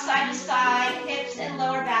rock side to side, hips and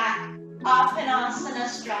lower back. Apanasana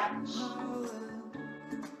stretch.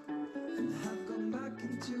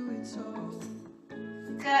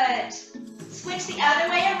 Good. Switch the other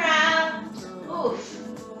way around. Oof.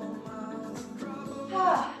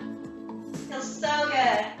 Oh, feels so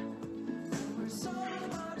good.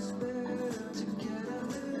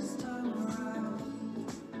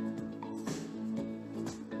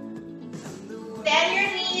 Bend your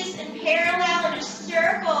knees in parallel and just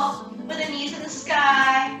circle with the knees in the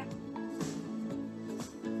sky.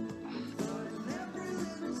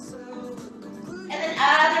 And then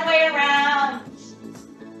other way around.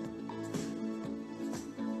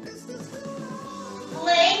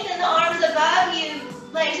 Lengthen the arms above you,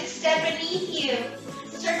 legs extend beneath you.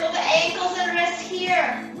 Circle the ankles and wrists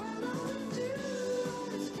here.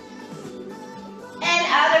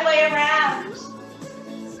 way around.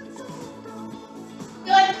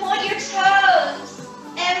 Go and point your toes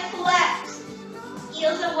and flex.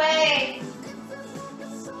 Heels away.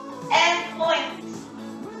 And point.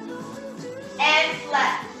 And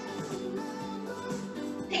flex.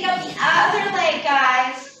 Pick up the other leg,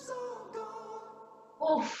 guys.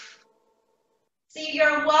 Oof. So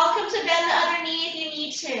you're welcome to bend the other knee if you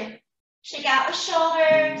need to. Shake out the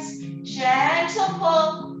shoulders, gentle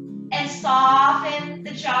pull, and soften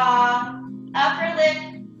the jaw, upper lip,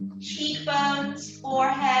 cheekbones,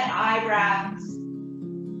 forehead, eyebrows.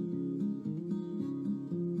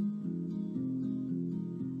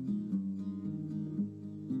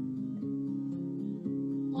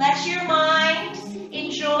 Let your mind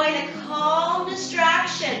enjoy the calm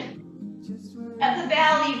distraction of the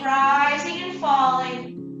belly rising and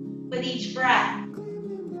falling with each breath.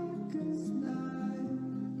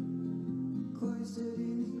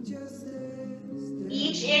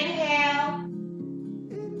 Each inhale,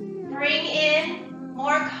 bring in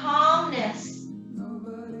more calmness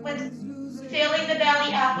with filling the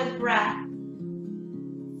belly up with breath.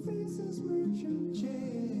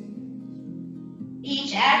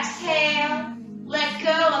 Each exhale, let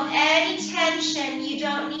go of any tension you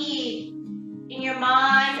don't need in your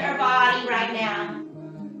mind or body right now.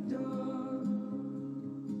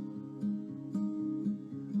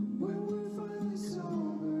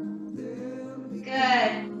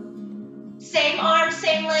 Good. Same arm,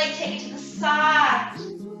 same leg, take it to the side.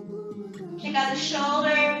 Check out the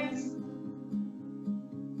shoulders.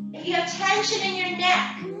 If you have tension in your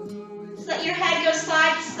neck, just let your head go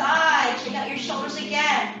side to side. Check out your shoulders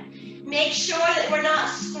again. Make sure that we're not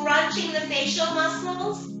scrunching the facial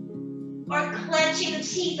muscles or clenching the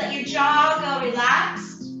teeth. Let your jaw go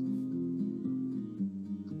relaxed.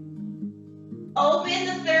 Open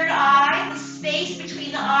the third eye, the space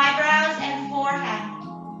between the eyebrows and forehead.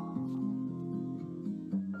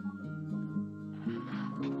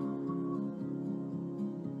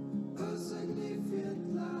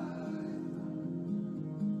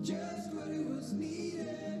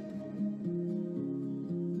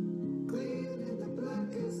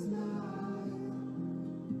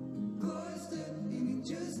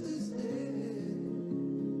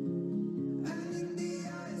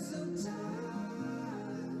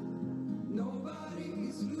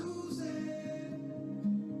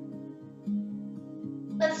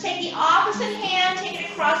 Let's take the opposite hand, take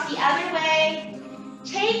it across the other way.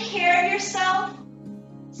 Take care of yourself.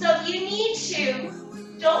 So if you need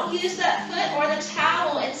to, don't use that foot or the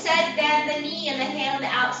towel. Instead, bend the knee and the hand on the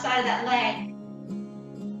outside of that leg.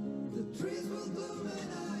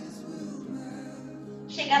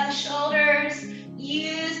 Shake out the shoulders.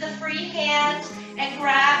 Use the free hand and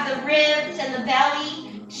grab the ribs and the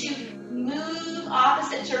belly to move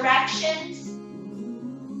opposite directions.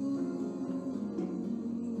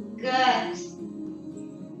 Good.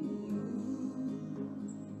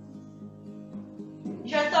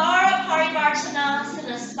 Jathara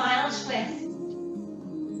Parivartanasana, spinal twist.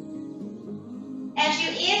 As you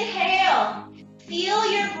inhale,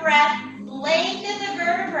 feel your breath lengthen the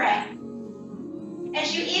vertebrae.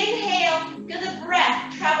 As you inhale, feel the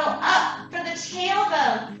breath travel up from the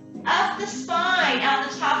tailbone, up the spine, out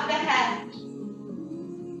the top of the head.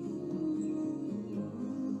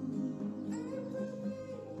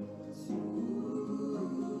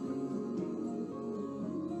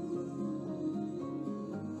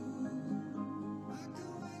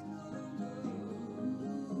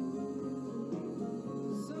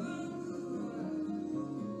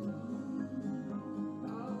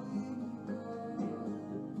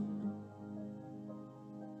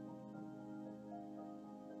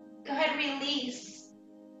 Go ahead and release.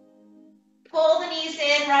 Pull the knees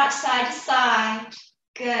in, rock side to side.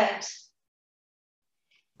 Good.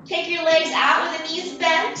 Take your legs out with the knees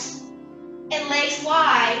bent and legs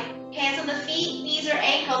wide. Hands on the feet, knees or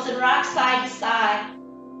ankles, and rock side to side.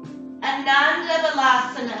 Ananda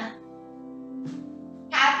Balasana.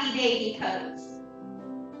 Happy baby pose.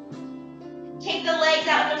 Take the legs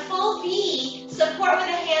out in a full V. Support with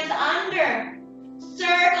the hands under.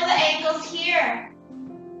 Circle the ankles here.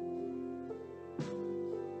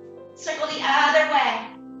 Circle the other way.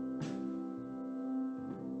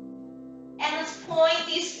 And let's point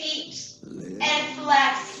these feet and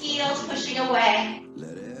flex, heels pushing away.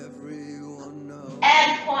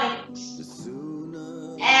 And point.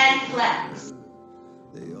 And flex.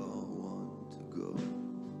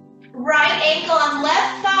 Right ankle on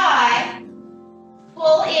left thigh.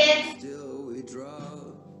 Pull in.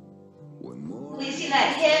 Releasing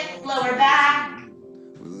that hip, lower back.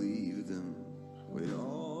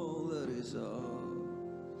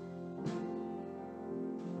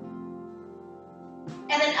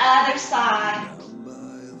 side. Down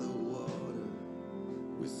by the water,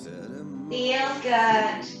 we set him Feels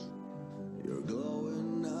good. Your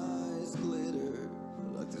glowing eyes glitter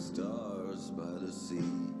like the stars by the sea.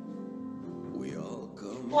 We all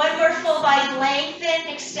come One more full body lengthen,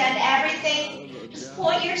 extend everything. Just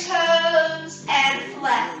point your toes and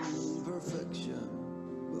flex. perfection,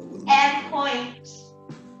 but we'll And point.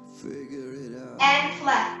 figure it out And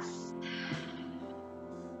flex.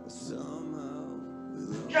 somehow.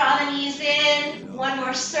 We'll Draw the knees in. One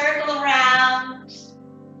more circle around.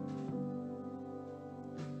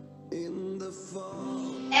 in the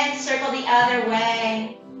fall, And circle the other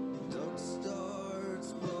way. dog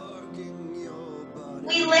starts barking your body.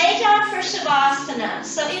 We lay down for Shavasana.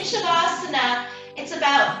 So in Shavasana, it's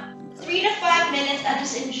about 3 to 5 minutes of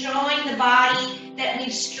just enjoying the body that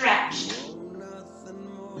we've stretched. Nothing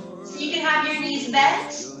more. So you can have your knees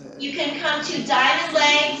bent. You can come to diamond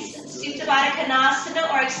legs, Supta Baddha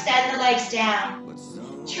Konasana, or extend the legs down.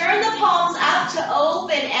 Turn the palms out to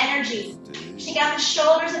open energy. Reaching out the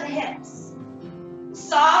shoulders and the hips.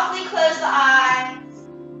 Softly close the eyes.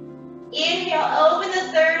 Inhale, open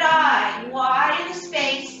the third eye. Widen the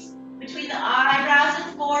space between the eyebrows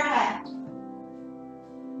and forehead.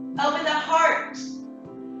 Open the heart.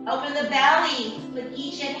 Open the belly with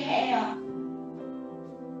each inhale.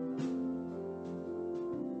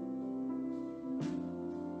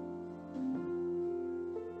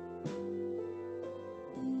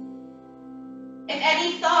 If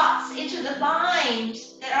any thoughts into the mind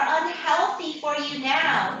that are unhealthy for you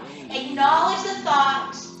now, acknowledge the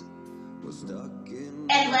thought We're stuck in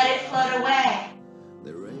and let it float away.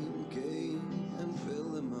 the rain came and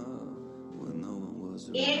filled them up when no one was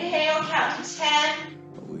around. Inhale, count to 10.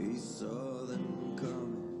 We saw them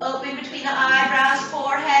coming Open between the eyebrows,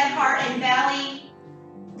 forehead, heart, and belly.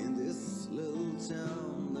 in this little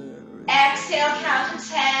town. There Exhale, count to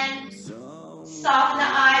 10. is some Soften the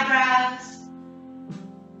eyebrows,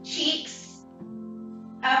 cheeks,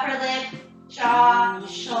 upper lip, jaw,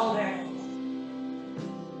 shoulders.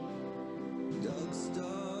 dog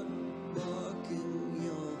start barking.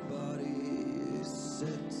 Your body is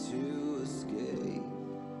set to escape,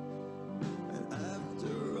 and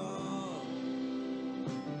after all,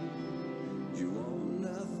 you want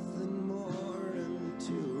nothing more than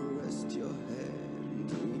to rest your head and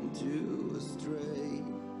dream to astray.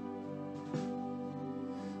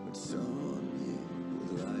 But someone here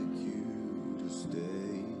would like you to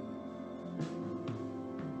stay.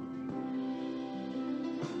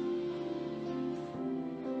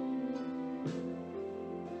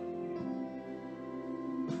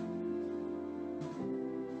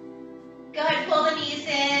 Go ahead, pull the knees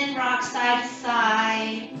in, rock side to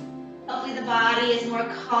side. Hopefully the body is more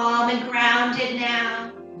calm and grounded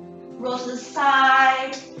now. Roll to the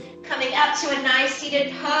side, coming up to a nice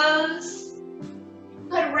seated pose.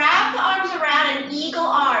 Good, wrap the arms around an eagle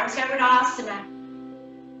arms, Garbhodasana.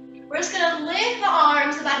 We're just gonna lift the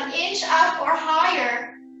arms about an inch up or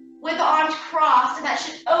higher with the arms crossed, and that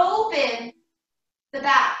should open the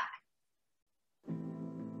back.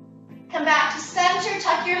 Come back to center,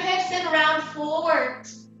 tuck your hips in, round forward.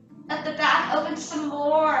 Let the back open some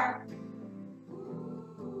more.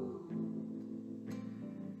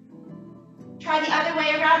 Try the other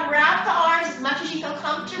way around, wrap the arms as much as you feel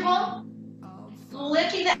comfortable.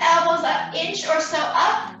 Lifting the elbows up, inch or so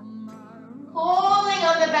up. Pulling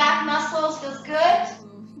on the back muscles, feels good.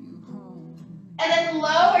 And then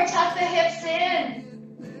lower, tuck the hips in.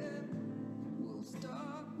 We'll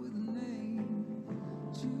start with a name,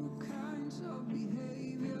 2 kinds of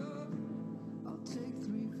behavior. I'll take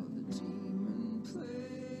 3 for the team and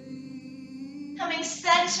play. Coming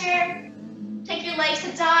center. Take your legs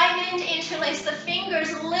to diamond, interlace the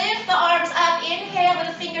fingers, lift the arms up, inhale with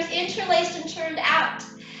the fingers interlaced and turned out.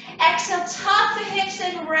 Exhale, tuck the hips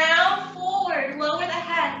in, round forward, lower the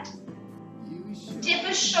head. Dip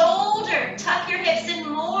a shoulder, tuck your hips in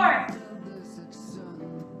more.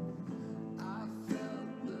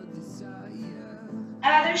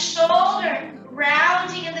 Other shoulder,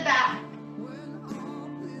 rounding in the back.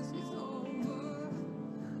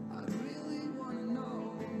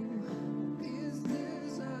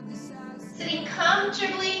 Sitting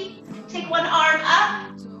comfortably, take one arm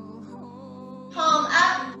up, palm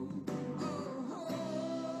up,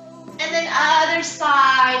 and then other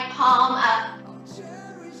side, palm up.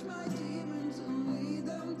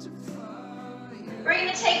 We're going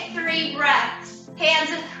to take 3 breaths,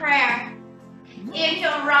 hands in prayer.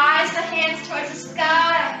 Inhale, rise the hands towards the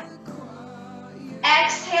sky.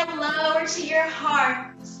 Exhale, lower to your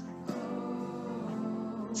heart.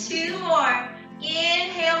 2 more.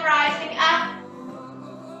 Inhale, rising up.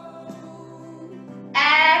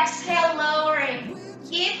 Exhale, lowering.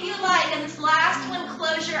 If you like, and this last one,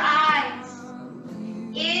 close your eyes.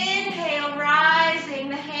 Inhale, rising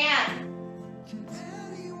the hand.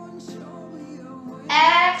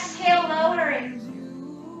 Exhale, lowering.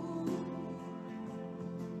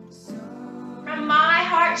 From my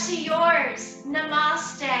heart to yours,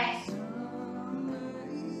 namaste.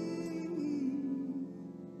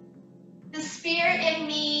 The spirit in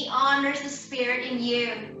me honors the spirit in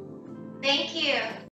you. Thank you.